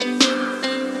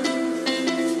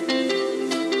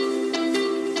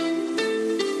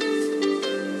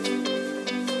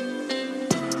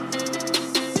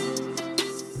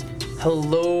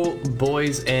Hello,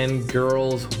 boys and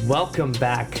girls. Welcome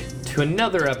back to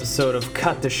another episode of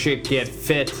Cut the Shit, Get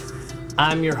Fit.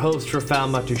 I'm your host, Rafael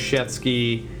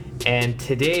Matuszewski, and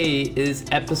today is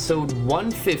episode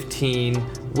 115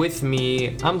 with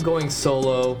me. I'm going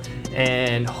solo,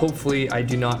 and hopefully I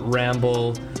do not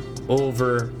ramble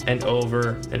over and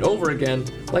over and over again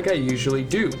like I usually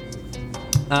do.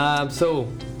 So,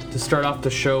 to start off the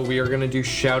show, we are going to do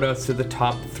shout-outs to the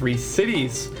top 3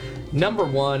 cities. Number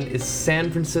 1 is San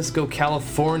Francisco,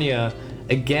 California.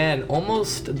 Again,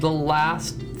 almost the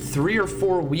last 3 or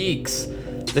 4 weeks,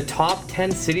 the top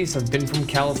 10 cities have been from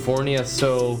California,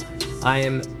 so I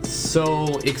am so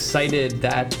excited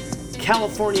that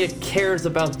California cares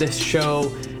about this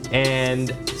show,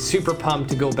 and super pumped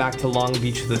to go back to Long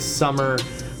Beach this summer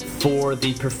for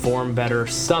the Perform Better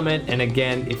Summit. And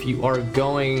again, if you are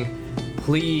going,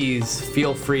 please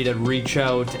feel free to reach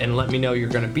out and let me know you're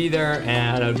going to be there,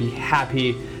 and I'd be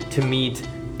happy to meet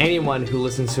anyone who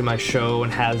listens to my show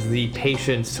and has the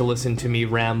patience to listen to me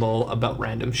ramble about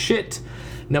random shit.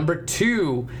 Number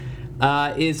 2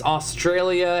 is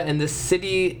Australia, and the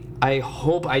city, I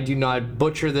hope I do not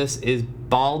butcher this, is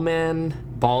Balmain,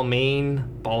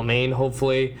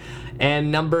 hopefully.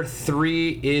 And number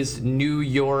 3 is New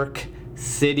York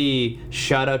City.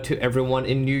 Shout out to everyone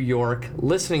in New York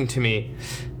listening to me.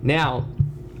 Now,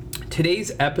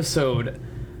 today's episode,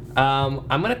 I'm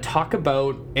going to talk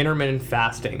about intermittent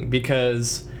fasting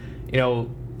because,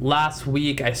 last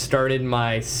week I started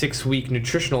my 6-week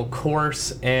nutritional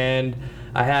course, and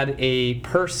I had a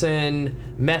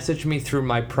person message me through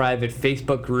my private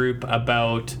Facebook group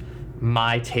about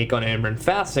my take on intermittent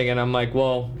fasting, and I'm like,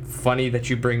 well, funny that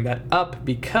you bring that up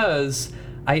because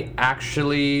I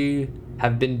actually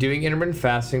have been doing intermittent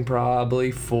fasting probably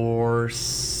for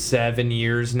 7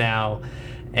 years now.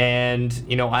 And,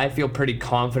 I feel pretty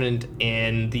confident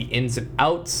in the ins and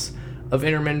outs of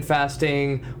intermittent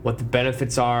fasting, what the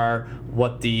benefits are,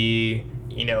 what the,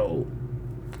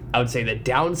 I would say the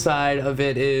downside of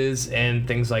it is, and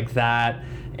things like that.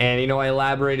 And, I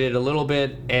elaborated a little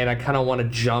bit, and I kind of want to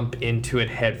jump into it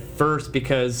head first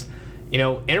because,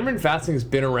 intermittent fasting has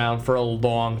been around for a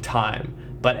long time.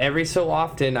 But every so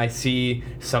often I see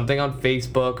something on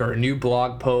Facebook or a new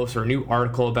blog post or a new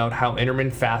article about how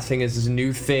intermittent fasting is this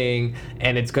new thing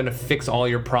and it's going to fix all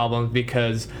your problems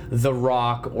because The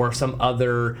Rock or some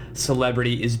other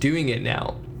celebrity is doing it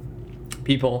now.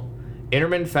 People,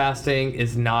 intermittent fasting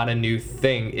is not a new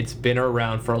thing. It's been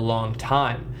around for a long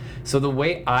time. So the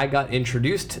way I got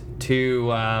introduced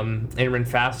to intermittent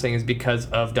fasting is because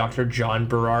of Dr. John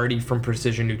Berardi from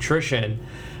Precision Nutrition.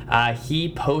 He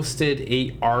posted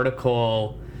a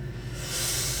article,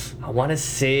 I want to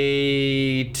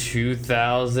say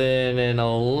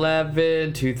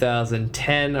 2011,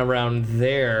 2010, around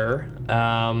there,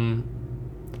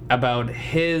 about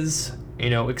his,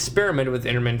 experiment with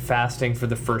intermittent fasting for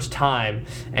the first time.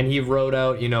 And he wrote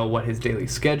out, what his daily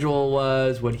schedule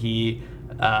was, what he,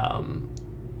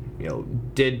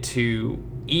 did to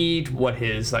eat, what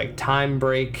his time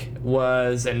break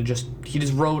was, and he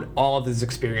just wrote all of his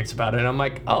experience about it. And I'm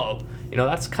like, oh,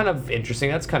 that's kind of interesting,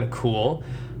 that's kind of cool.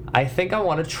 I think I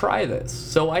want to try this.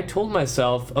 So I told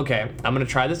myself, okay, I'm going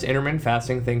to try this intermittent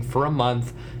fasting thing for a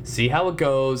month, see how it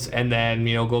goes, and then,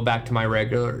 go back to my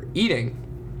regular eating.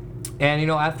 And,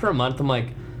 after a month, I'm like,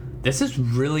 this is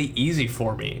really easy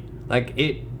for me.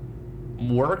 It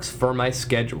works for my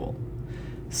schedule.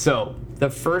 So the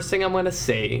first thing I'm going to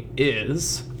say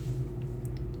is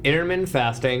intermittent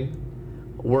fasting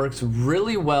works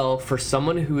really well for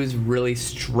someone who is really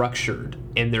structured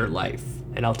in their life.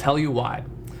 And I'll tell you why.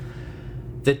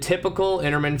 The typical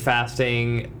intermittent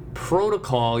fasting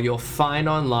protocol you'll find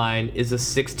online is a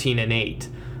 16 and 8,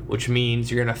 which means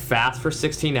you're going to fast for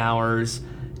 16 hours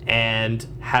and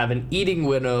have an eating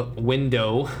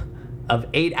window of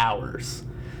 8 hours.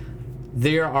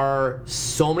 There are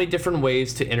so many different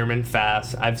ways to intermittent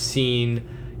fast. I've seen,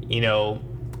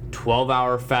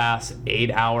 12-hour fast,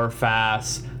 8-hour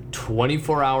fast,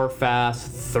 24-hour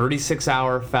fast,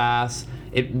 36-hour fast.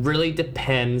 It really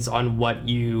depends on what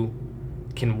you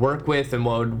can work with and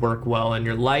what would work well in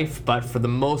your life. But for the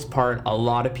most part, a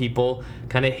lot of people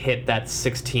kind of hit that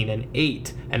 16 and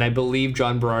 8. And I believe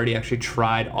John Berardi actually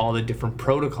tried all the different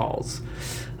protocols.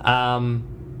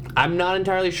 I'm not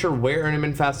entirely sure where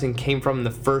intermittent fasting came from in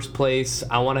the first place.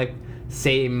 I want to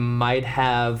say it might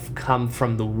have come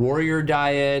from the warrior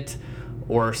diet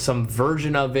or some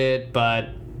version of it,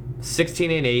 but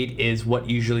 16 and 8 is what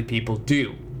usually people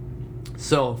do.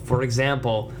 So, for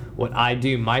example, what I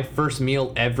do, my first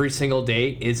meal every single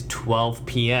day is 12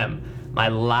 p.m. My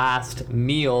last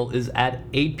meal is at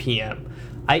 8 p.m.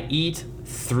 I eat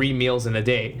 3 meals in a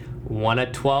day. one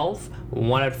at 12,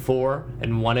 one at 4,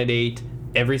 and one at 8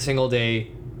 every single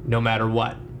day, no matter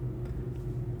what.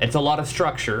 It's a lot of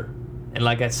structure. And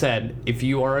like I said, if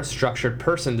you are a structured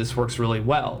person, this works really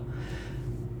well.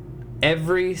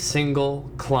 Every single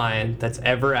client that's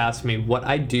ever asked me what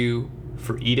I do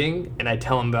for eating, and I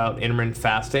tell them about intermittent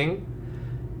fasting,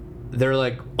 they're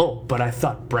like, oh, but I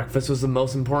thought breakfast was the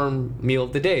most important meal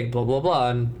of the day, blah, blah, blah.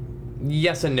 And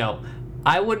yes and no.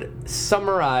 I would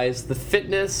summarize the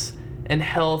fitness and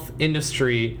health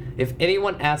industry. If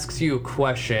anyone asks you a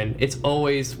question, it's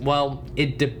always, well,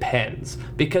 it depends,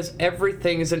 because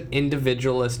everything is an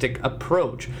individualistic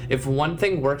approach. If one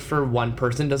thing works for one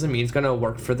person doesn't mean it's going to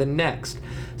work for the next.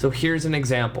 So here's an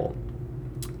example.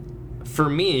 For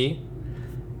me,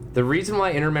 the reason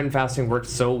why intermittent fasting worked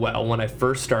so well when I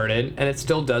first started, and it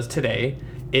still does today,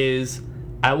 is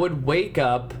I would wake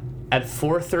up at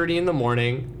 4:30 in the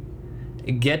morning,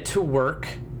 get to work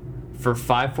for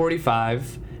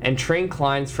 5:45, and train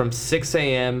clients from 6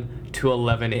 a.m. to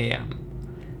 11 a.m.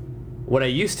 What I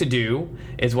used to do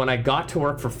is when I got to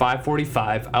work for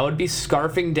 5:45, I would be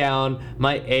scarfing down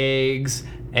my eggs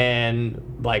and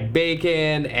like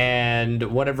bacon and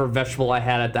whatever vegetable I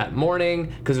had at that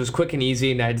morning, because it was quick and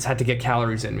easy and I just had to get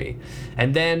calories in me.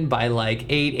 And then by like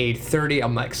 8:30,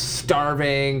 I'm like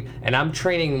starving and I'm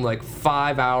training like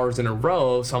 5 hours in a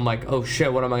row. So I'm like, oh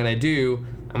shit, what am I gonna do?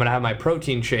 I'm gonna have my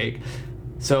protein shake.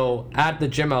 So at the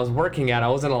gym I was working at, I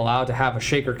wasn't allowed to have a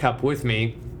shaker cup with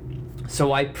me.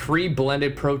 So I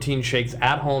pre-blended protein shakes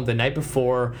at home the night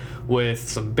before with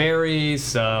some berries,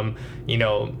 some,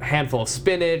 handful of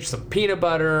spinach, some peanut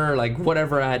butter, like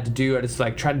whatever I had to do. I just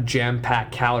like tried to jam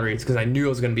pack calories because I knew I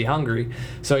was going to be hungry.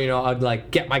 So, I'd like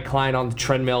get my client on the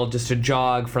treadmill just to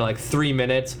jog for like 3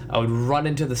 minutes. I would run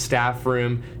into the staff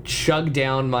room, chug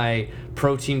down my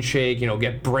protein shake,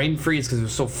 get brain freeze because it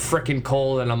was so freaking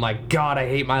cold, and I'm like, God, I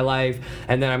hate my life.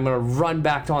 And then I'm gonna run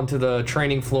back onto the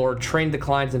training floor, train the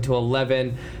clients until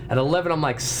 11. At 11, I'm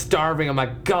like starving. I'm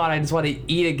like, God, I just want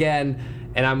to eat again,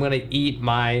 and I'm gonna eat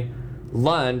my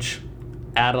lunch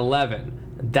at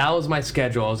 11. That was my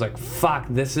schedule. I was like, fuck,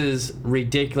 this is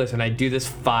ridiculous, and I do this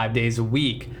 5 days a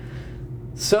week.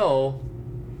 So,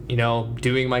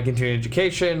 doing my continuing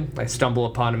education, I stumble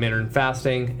upon intermittent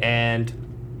fasting, and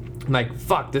I'm like,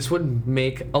 fuck, this would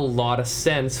make a lot of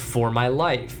sense for my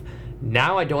life.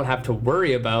 Now I don't have to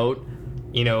worry about,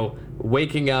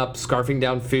 waking up, scarfing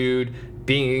down food,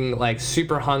 being like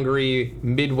super hungry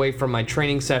midway from my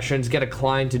training sessions, get a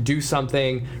client to do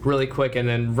something really quick and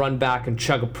then run back and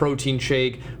chug a protein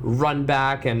shake, run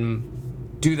back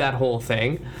and do that whole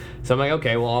thing. So I'm like,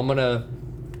 okay, well, I'm gonna,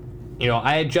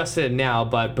 I adjusted it now,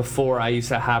 but before I used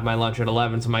to have my lunch at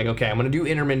 11. So I'm like, okay, I'm gonna do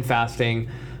intermittent fasting,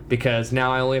 because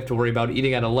now I only have to worry about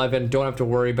eating at 11, don't have to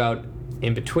worry about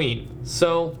in between.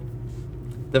 So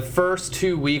the first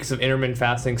 2 weeks of intermittent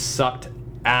fasting sucked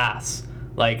ass.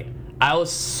 Like, I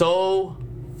was so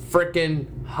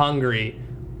freaking hungry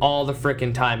all the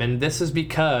freaking time. And this is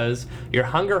because your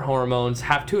hunger hormones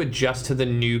have to adjust to the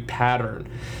new pattern.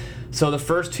 So the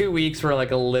first 2 weeks were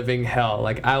like a living hell.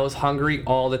 Like, I was hungry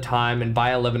all the time, and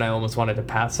by 11 I almost wanted to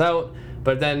pass out.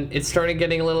 But then it started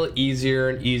getting a little easier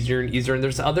and easier and easier. And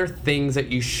there's other things that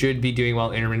you should be doing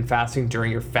while intermittent fasting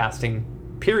during your fasting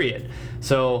period.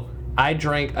 So I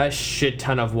drank a shit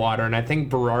ton of water. And I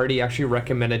think Berardi actually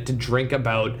recommended to drink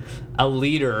about a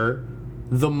liter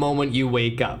the moment you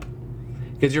wake up.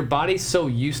 Because your body's so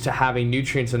used to having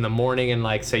nutrients in the morning, and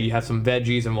like say you have some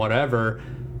veggies and whatever,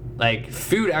 like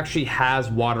food actually has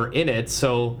water in it.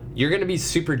 So you're going to be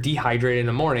super dehydrated in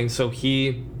the morning. So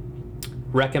he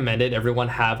recommended everyone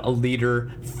have a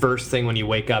liter first thing when you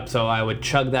wake up. So I would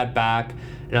chug that back,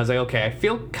 and I was like, okay, I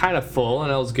feel kind of full, and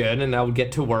that was good. And I would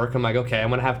get to work. I'm like, okay, I'm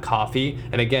gonna have coffee,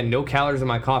 and again, no calories in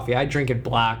my coffee. I drink it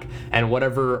black, and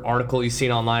whatever article you've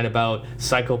seen online about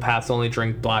psychopaths only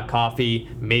drink black coffee,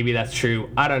 maybe that's true,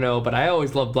 I don't know, but I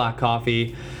always love black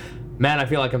coffee. Man, I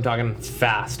feel like I'm talking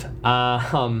fast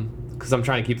because I'm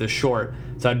trying to keep this short.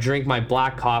 So I'd drink my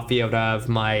black coffee. I would have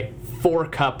my 4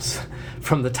 cups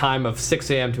from the time of 6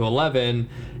 a.m. to 11,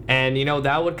 and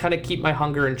that would kind of keep my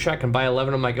hunger in check. And by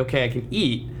 11 I'm like, okay, I can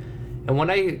eat. And when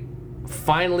I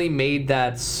finally made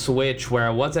that switch where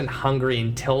I wasn't hungry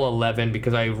until 11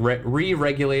 because I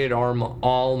re-regulated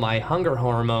all my hunger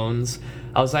hormones,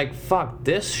 I was like, fuck,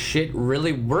 this shit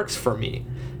really works for me.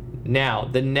 Now,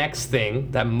 the next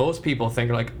thing that most people think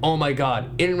are like, oh my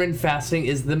god, intermittent fasting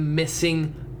is the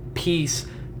missing piece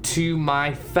to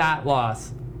my fat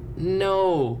loss.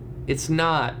 No, it's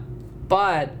not.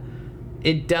 But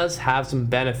it does have some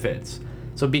benefits.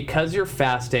 So because you're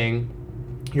fasting,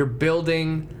 you're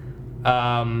building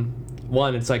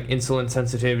one, it's like insulin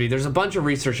sensitivity. There's a bunch of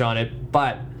research on it,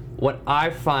 but what I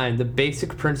find the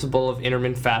basic principle of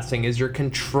intermittent fasting is you're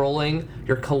controlling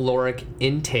your caloric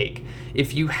intake.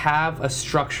 If you have a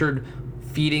structured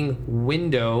feeding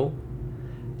window,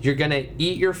 you're gonna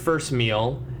eat your first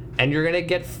meal and you're gonna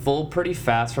get full pretty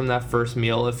fast from that first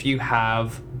meal. If you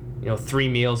have 3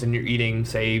 meals and you're eating,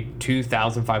 say,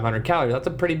 2,500 calories, that's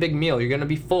a pretty big meal. You're gonna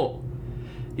be full.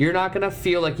 You're not gonna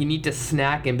feel like you need to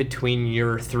snack in between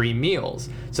your 3 meals.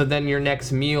 So then your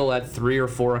next meal at 3 or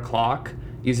 4 o'clock,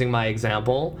 using my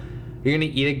example, you're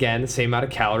gonna eat again the same amount of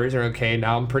calories, and okay,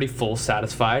 now I'm pretty full,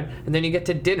 satisfied, and then you get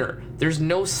to dinner. There's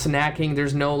no snacking,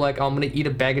 there's no like, oh, I'm gonna eat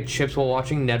a bag of chips while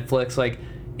watching Netflix. Like,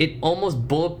 it almost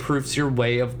bulletproofs your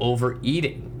way of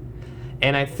overeating.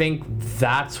 And I think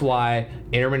that's why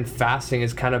intermittent fasting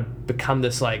has kind of become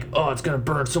this like, oh, it's gonna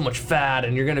burn so much fat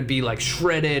and you're gonna be like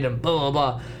shredded and blah, blah,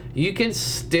 blah. You can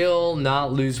still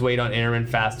not lose weight on intermittent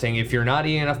fasting if you're not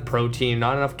eating enough protein,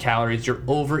 not enough calories, you're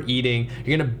overeating,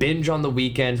 you're gonna binge on the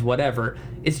weekends, whatever.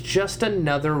 It's just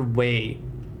another way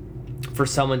for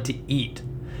someone to eat.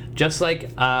 Just like,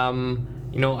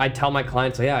 I tell my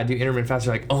clients, yeah, I do intermittent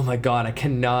fasting. They're like, oh my God, I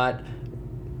cannot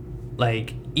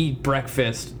like eat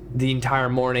breakfast the entire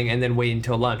morning and then wait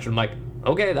until lunch. I'm like,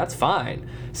 okay, that's fine.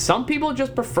 Some people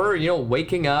just prefer,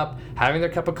 waking up, having their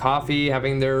cup of coffee,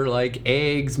 having their like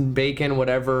eggs and bacon,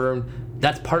 whatever.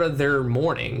 That's part of their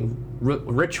morning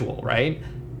ritual, right?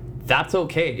 That's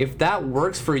okay. If that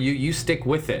works for you, you stick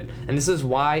with it. And this is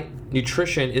why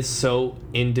nutrition is so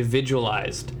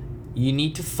individualized. You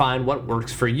need to find what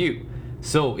works for you.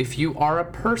 So if you are a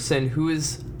person who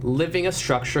is living a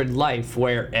structured life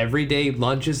where every day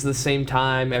lunch is the same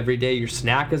time, every day your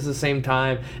snack is the same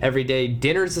time, every day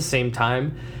dinner is the same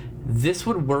time, this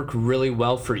would work really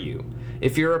well for you.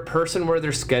 If you're a person where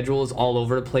their schedule is all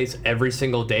over the place every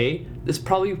single day, this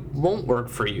probably won't work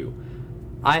for you.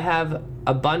 I have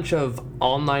a bunch of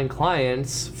online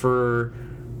clients for,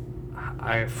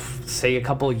 I say, a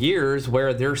couple of years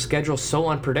where their schedule's so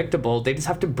unpredictable, they just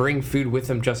have to bring food with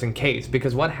them just in case.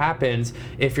 Because what happens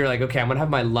if you're like, okay, I'm gonna have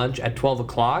my lunch at 12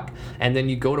 o'clock, and then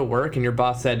you go to work and your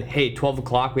boss said, hey, 12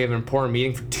 o'clock, we have an important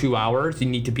meeting for 2 hours, you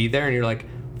need to be there, and you're like,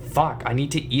 fuck, I need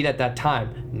to eat at that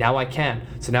time. Now I can.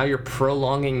 So now you're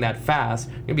prolonging that fast,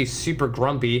 you're gonna be super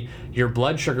grumpy, your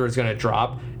blood sugar is gonna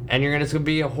drop, and you're gonna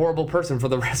be a horrible person for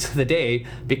the rest of the day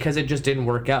because it just didn't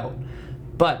work out.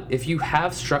 But if you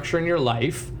have structure in your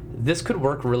life, this could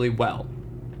work really well.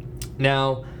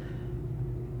 Now,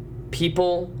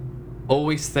 people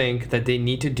always think that they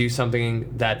need to do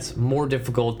something that's more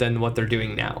difficult than what they're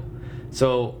doing now.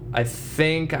 So I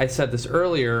think I said this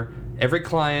earlier, every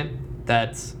client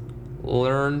that's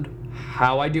learned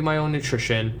how I do my own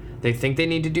nutrition, they think they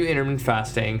need to do intermittent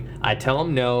fasting. I tell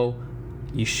them no.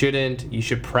 You shouldn't. You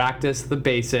should practice the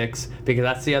basics, because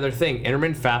that's the other thing.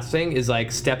 Intermittent fasting is like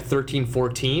step 13,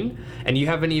 14, and you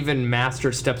haven't even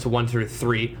mastered steps 1 through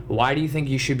 3. Why do you think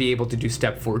you should be able to do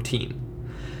step 14?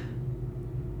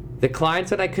 The clients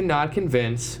that I could not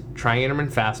convince trying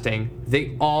intermittent fasting,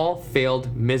 they all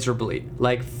failed miserably.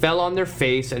 Like, fell on their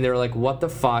face and they were like, what the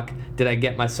fuck did I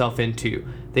get myself into?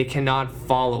 They cannot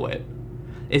follow it.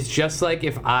 It's just like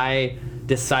if I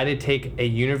decided to take a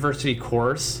university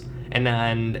course and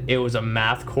then it was a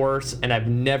math course and I've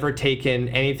never taken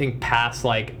anything past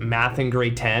like math in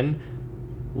grade 10,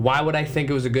 why would I think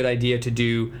it was a good idea to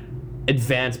do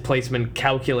advanced placement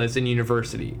calculus in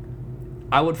university?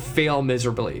 I would fail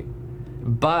miserably.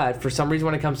 But for some reason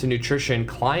when it comes to nutrition,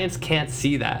 clients can't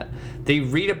see that. They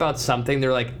read about something,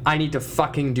 they're like, I need to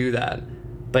fucking do that.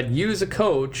 But you as a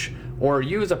coach, or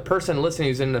you as a person listening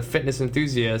who's a fitness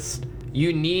enthusiast,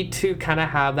 you need to kind of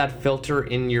have that filter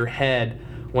in your head.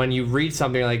 When you read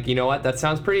something like, you know what, that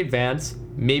sounds pretty advanced,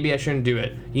 maybe I shouldn't do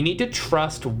it. You need to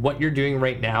trust what you're doing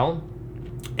right now,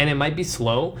 and it might be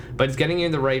slow, but it's getting you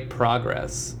the right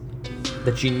progress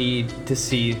that you need to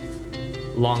see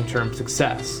long-term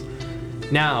success.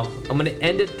 Now, I'm gonna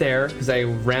end it there because I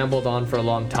rambled on for a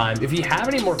long time. If you have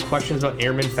any more questions about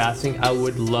intermittent fasting, I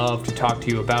would love to talk to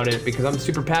you about it because I'm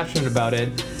super passionate about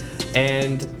it.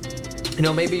 And,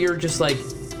 maybe you're just like,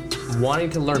 wanting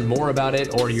to learn more about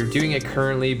it, or you're doing it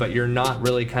currently but you're not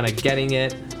really kind of getting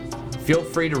it, feel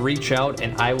free to reach out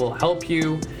and I will help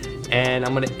you. And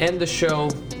I'm going to end the show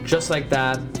just like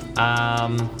that.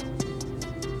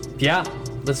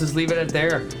 Let's just leave it at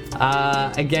there.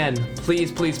 Again,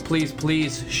 please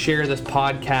share this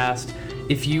podcast.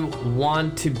 If you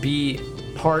want to be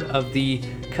part of the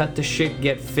Cut the Shit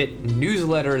Get Fit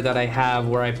newsletter that I have,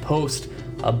 where I post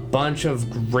a bunch of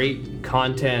great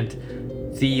content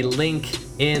The link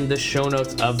in the show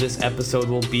notes of this episode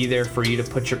will be there for you to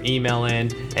put your email in,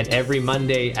 and every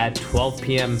Monday at 12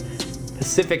 p.m.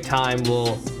 Pacific time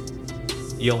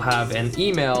you'll have an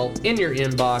email in your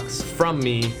inbox from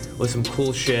me with some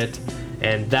cool shit.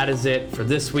 And that is it for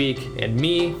this week and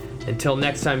me. Until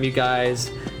next time, you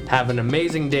guys, have an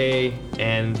amazing day,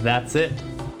 and that's it.